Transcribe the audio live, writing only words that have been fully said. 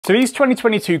So these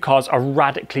 2022 cars are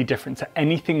radically different to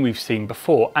anything we've seen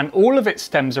before, and all of it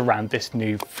stems around this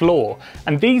new floor.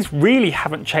 And these really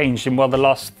haven't changed in, well, the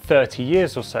last 30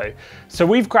 years or so. So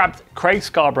we've grabbed Craig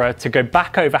Scarborough to go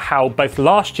back over how both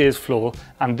last year's floor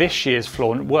and this year's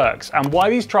floor works, and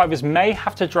why these drivers may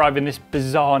have to drive in this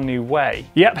bizarre new way.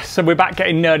 Yep, so we're back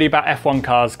getting nerdy about F1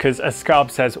 cars, because as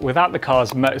Scarb says, without the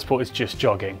cars, motorsport is just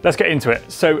jogging. Let's get into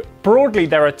it. So broadly,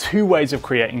 there are two ways of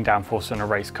creating downforce in a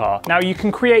race car. Now, you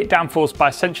can create downforce by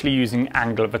essentially using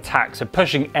angle of attack, so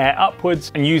pushing air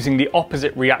upwards and using the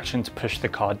opposite reaction to push the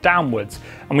car downwards.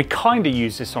 And we kind of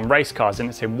use this on race cars, and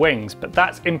it's in wings, but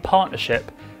that's in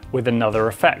partnership with another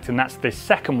effect, and that's this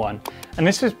second one. And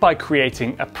this is by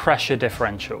creating a pressure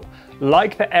differential.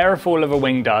 Like the airfoil of a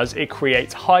wing does, it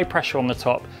creates high pressure on the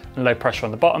top and low pressure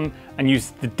on the bottom, and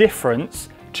uses the difference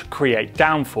to create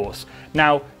downforce.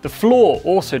 Now, the floor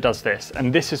also does this,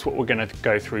 and this is what we're going to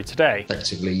go through today.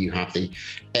 Effectively, you have the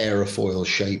aerofoil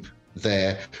shape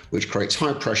there, which creates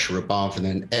high pressure above, and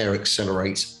then air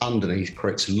accelerates underneath,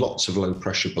 creates lots of low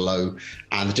pressure below,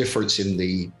 and the difference in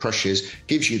the pressures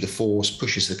gives you the force,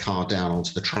 pushes the car down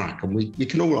onto the track, and we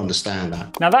can all understand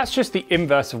that. Now, that's just the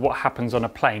inverse of what happens on a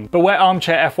plane, but where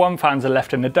armchair F1 fans are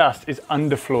left in the dust is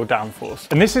underfloor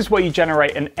downforce. And this is where you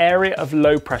generate an area of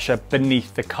low pressure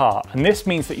beneath the car, and this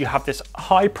means that you have this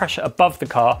high pressure above the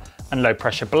car and low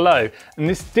pressure below, and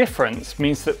this difference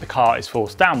means that the car is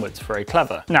forced downwards. Very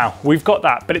clever. Now, we've got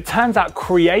that, but it turns out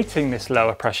creating this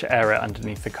lower pressure area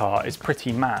underneath the car is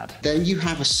pretty mad. Then you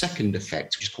have a second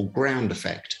effect, which is called ground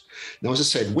effect. Now, as I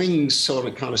said, wings sort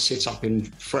of kind of sit up in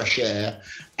fresh air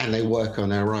and they work on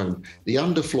their own. The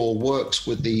underfloor works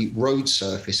with the road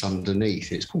surface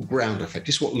underneath. It's called ground effect.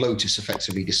 It's what Lotus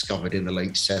effectively discovered in the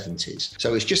late 70s.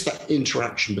 So it's just that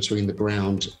interaction between the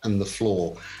ground and the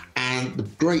floor. And the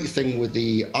great thing with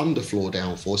the underfloor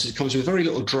downforce is it comes with very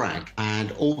little drag,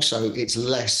 and also it's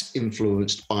less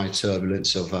influenced by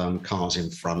turbulence of cars in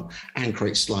front, and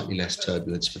creates slightly less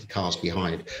turbulence for the cars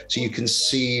behind. So you can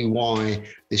see why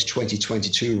this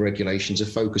 2022 regulations are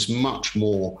focused much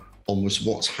more on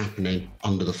what's happening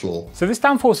under the floor. So this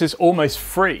downforce is almost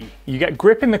free. You get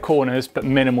grip in the corners, but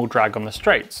minimal drag on the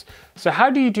straights. So how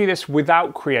do you do this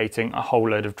without creating a whole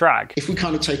load of drag? If we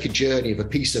kind of take a journey of a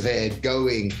piece of air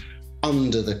going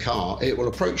under the car, it will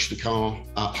approach the car,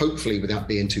 hopefully without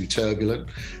being too turbulent,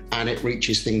 and it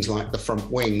reaches things like the front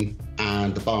wing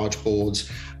and the barge boards.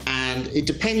 And it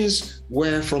depends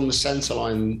where from the center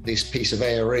line this piece of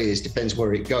air is, depends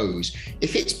where it goes.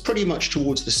 If it's pretty much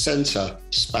towards the center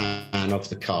span of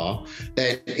the car,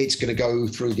 then it's going to go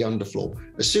through the underfloor.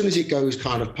 As soon as it goes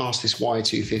kind of past this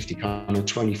Y250, kind of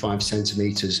 25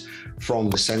 centimeters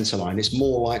from the center line, it's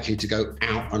more likely to go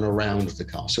out and around the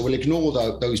car. So we'll ignore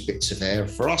those bits of air.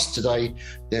 For us today,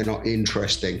 they're not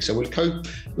interesting. So we'll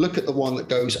look at the one that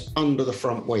goes under the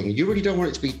front wing. You really don't want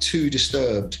it to be too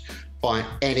disturbed by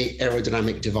any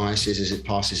aerodynamic devices as it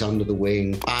passes under the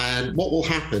wing. And what will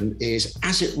happen is,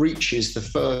 as it reaches the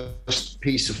first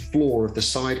piece of floor of the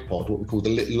side pod, what we call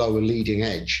the lower leading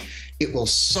edge, it will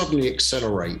suddenly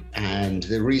accelerate. And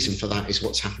the reason for that is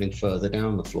what's happening further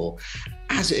down the floor.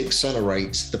 As it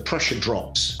accelerates, the pressure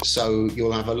drops. So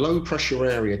you'll have a low pressure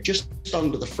area just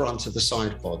under the front of the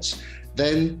side pods.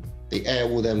 Then the air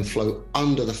will then flow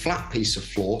under the flat piece of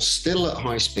floor, still at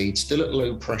high speed, still at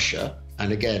low pressure.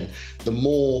 And again, the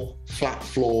more flat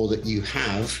floor that you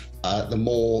have, the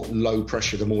more low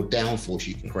pressure, the more downforce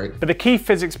you can create. But the key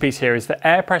physics piece here is that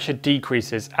air pressure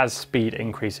decreases as speed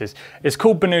increases. It's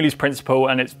called Bernoulli's principle,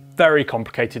 and it's very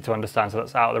complicated to understand, so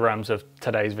that's out of the realms of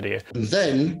today's video. And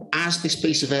then, as this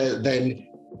piece of air then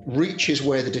reaches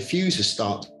where the diffuser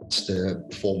starts to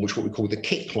form, which what we call the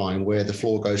kick line, where the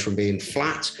floor goes from being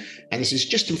flat, and this is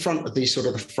just in front of the sort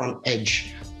of the front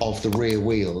edge of the rear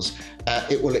wheels,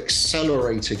 it will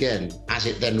accelerate again as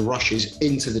it then rushes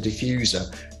into the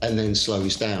diffuser and then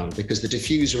slows down, because the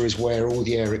diffuser is where all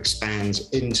the air expands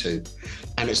into.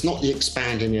 And it's not the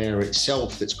expanding air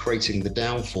itself that's creating the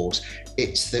downforce,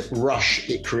 it's the rush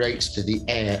it creates to the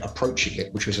air approaching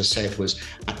it, which, as I said, was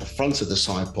at the front of the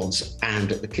side pods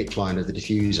and at the kick line of the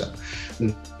diffuser.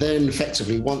 And then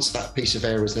effectively, once that piece of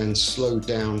air is then slowed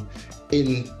down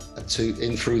in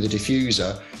through the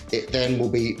diffuser, it then will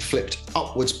be flipped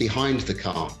upwards behind the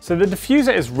car. So the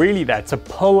diffuser is really there to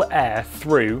pull air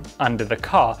through under the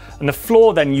car, and the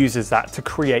floor then uses that to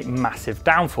create massive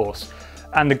downforce.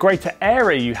 And the greater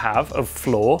area you have of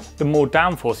floor, the more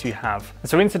downforce you have. And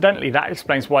so incidentally, that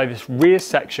explains why this rear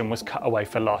section was cut away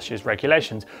for last year's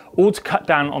regulations, all to cut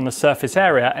down on the surface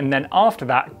area, and then after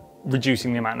that,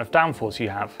 reducing the amount of downforce you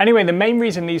have. Anyway, the main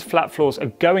reason these flat floors are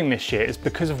going this year is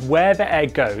because of where the air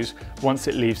goes once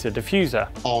it leaves the diffuser.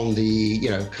 On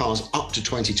the cars up to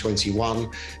 2021,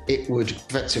 it would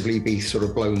effectively be sort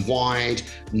of blown wide,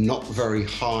 not very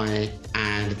high,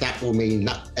 and that will mean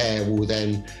that air will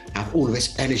then have all of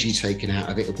its energy taken out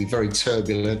of it. It'll be very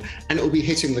turbulent and it will be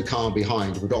hitting the car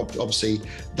behind. But obviously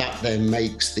that then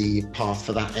makes the path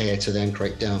for that air to then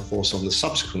create downforce on the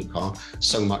subsequent car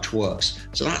so much worse.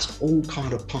 So that's all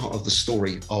kind of part of the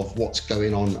story of what's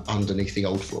going on underneath the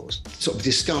old floors. So we've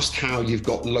discussed how you've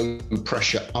got low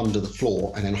pressure under the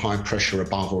floor and then high pressure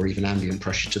above, or even ambient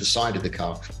pressure to the side of the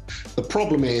car. The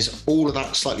problem is all of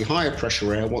that slightly higher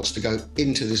pressure air wants to go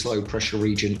into this low pressure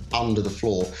region under the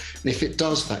floor. And if it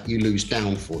does that, you lose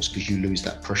downforce because you lose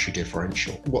that pressure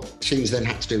differential. What teams then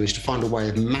have to do is to find a way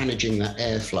of managing that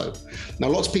airflow. Now,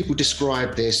 lots of people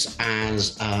describe this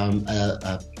as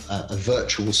a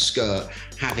virtual skirt,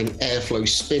 having airflow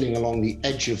spinning along the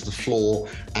edge of the floor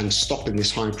and stopping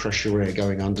this high pressure air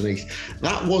going underneath.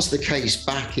 That was the case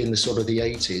back in the sort of the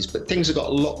 80s, but things have got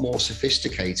a lot more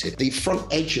sophisticated. The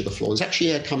front edge of the floor is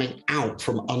actually air coming out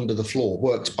from under the floor,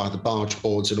 worked by the barge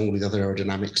boards and all the other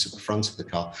aerodynamics at the front of the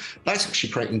car. That's actually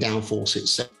creating downforce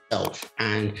itself,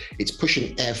 and it's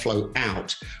pushing airflow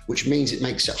out, which means it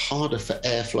makes it harder for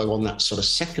airflow on that sort of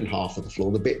second half of the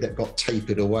floor, the bit that got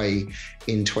tapered away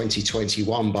in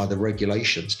 2021 by the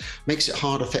regulations. Makes it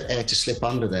harder for air to slip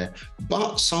under there,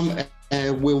 but some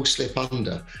air will slip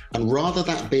under, and rather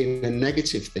that being a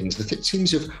negative thing, the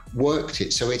teams have worked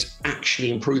it so it's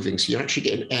actually improving. So you're actually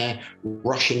getting air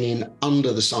rushing in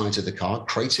under the sides of the car,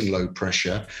 creating low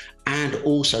pressure, and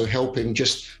also helping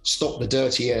just stop the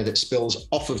dirty air that spills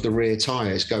off of the rear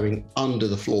tyres going under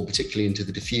the floor, particularly into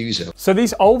the diffuser. So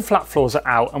these old flat floors are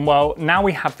out, and well, now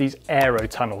we have these Aero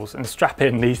Tunnels, and strap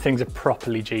in, these things are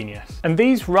properly genius. And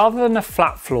these, rather than a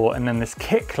flat floor and then this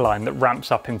kick line that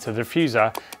ramps up into the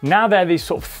diffuser, now they're these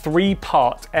sort of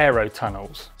three-part Aero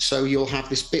Tunnels. So you'll have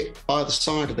this bit by the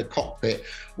side of the cockpit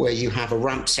where you have a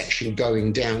ramp section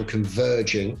going down,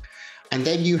 converging, and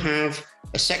then you have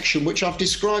a section which I've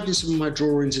described in some of my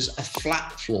drawings as a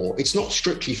flat floor. It's not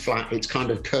strictly flat, it's kind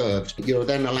of curved. You're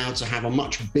then allowed to have a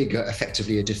much bigger,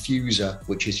 effectively a diffuser,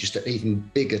 which is just an even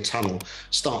bigger tunnel,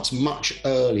 starts much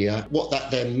earlier. What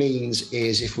that then means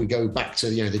is, if we go back to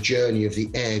the journey of the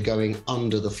air going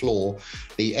under the floor,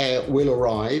 the air will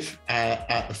arrive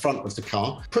at the front of the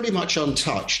car, pretty much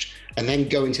untouched, and then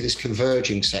go into this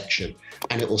converging section,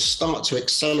 and it will start to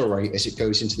accelerate as it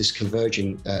goes into this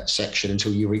converging section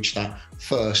until you reach that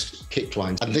first kick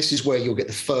line. And this is where you'll get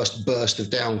the first burst of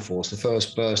downforce, the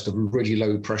first burst of really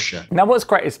low pressure. Now what's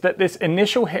great is that this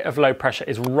initial hit of low pressure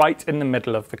is right in the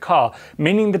middle of the car,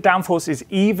 meaning the downforce is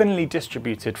evenly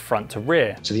distributed front to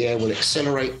rear. So the air will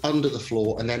accelerate under the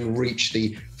floor and then reach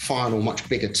the final, much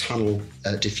bigger tunnel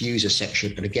diffuser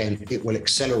section, and again it will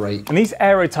accelerate. And these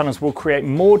Aero Tunnels will create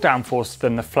more downforce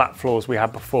than the flat floors we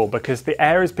had before, because the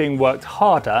air is being worked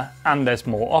harder and there's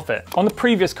more of it. On the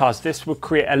previous cars, this would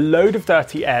create a load of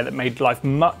dirty air that made life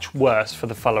much worse for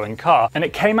the following car, and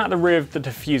it came out the rear of the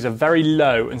diffuser very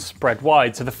low and spread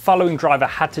wide, so the following driver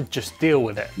had to just deal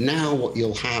with it. Now what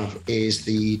you'll have is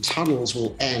the tunnels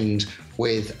will end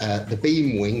with the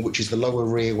beam wing, which is the lower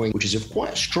rear wing, which is a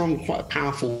quite strong, quite a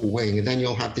powerful wing, and then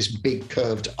you'll have this big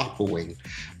curved upper wing.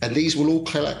 And these will all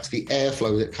collect the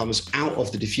airflow that comes out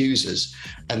of the diffusers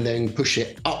and then push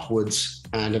it upwards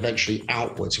and eventually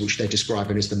outwards, which they're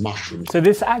describing as the mushroom. So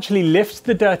this actually lifts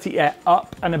the dirty air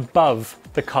up and above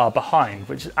the car behind,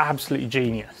 which is absolutely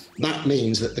genius. That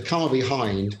means that the car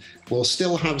behind will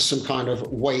still have some kind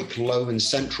of wake low and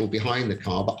central behind the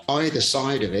car, but either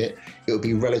side of it, it'll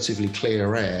be relatively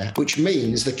clear air, which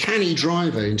means the canny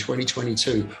driver in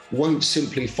 2022 won't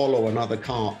simply follow another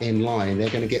car in line. They're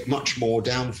going to get much more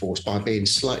downforce by being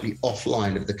slightly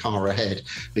offline of the car ahead,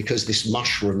 because this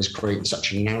mushroom is creating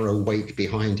such a narrow wake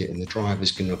behind it, and the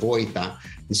drivers can avoid that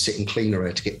and sit in cleaner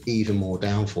air to get even more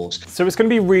downforce. So it's going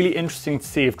to be really interesting to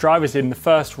see if drivers in the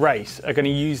first race are going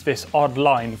to use this odd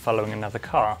line following another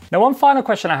car. Now, one final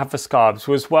question I have for Scarbs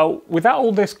was, well, without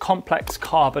all this complex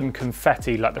carbon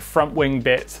confetti like the front wing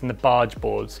bits and the barge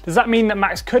boards, does that mean that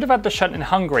Max could have had the shunt in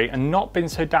Hungary and not been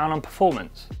so down on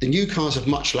performance? The new cars have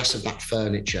much less of that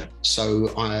furniture,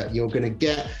 so you're going to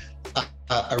get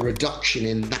a reduction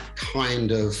in that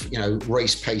kind of,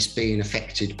 race pace being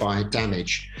affected by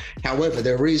damage. However,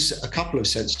 there is a couple of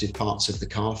sensitive parts of the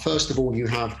car. First of all, you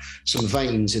have some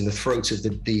veins in the throat of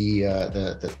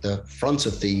the front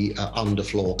of the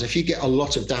underfloor. If you get a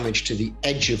lot of damage to the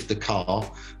edge of the car,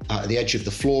 the edge of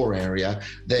the floor area,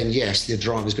 then yes, the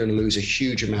driver is going to lose a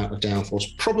huge amount of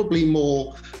downforce, probably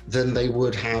more than they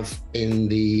would have in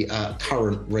the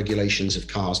current regulations of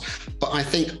cars. But I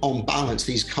think on balance,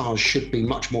 these cars should be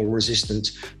much more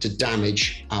resistant to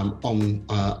damage on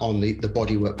the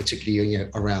bodywork, particularly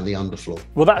around the underfloor.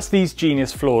 Well, that's these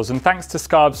genius floors, and thanks to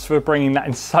Scarbs for bringing that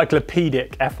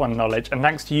encyclopedic F1 knowledge, and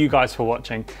thanks to you guys for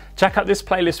watching. Check out this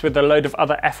playlist with a load of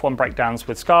other F1 breakdowns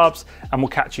with Scarbs, and we'll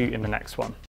catch you in the next one.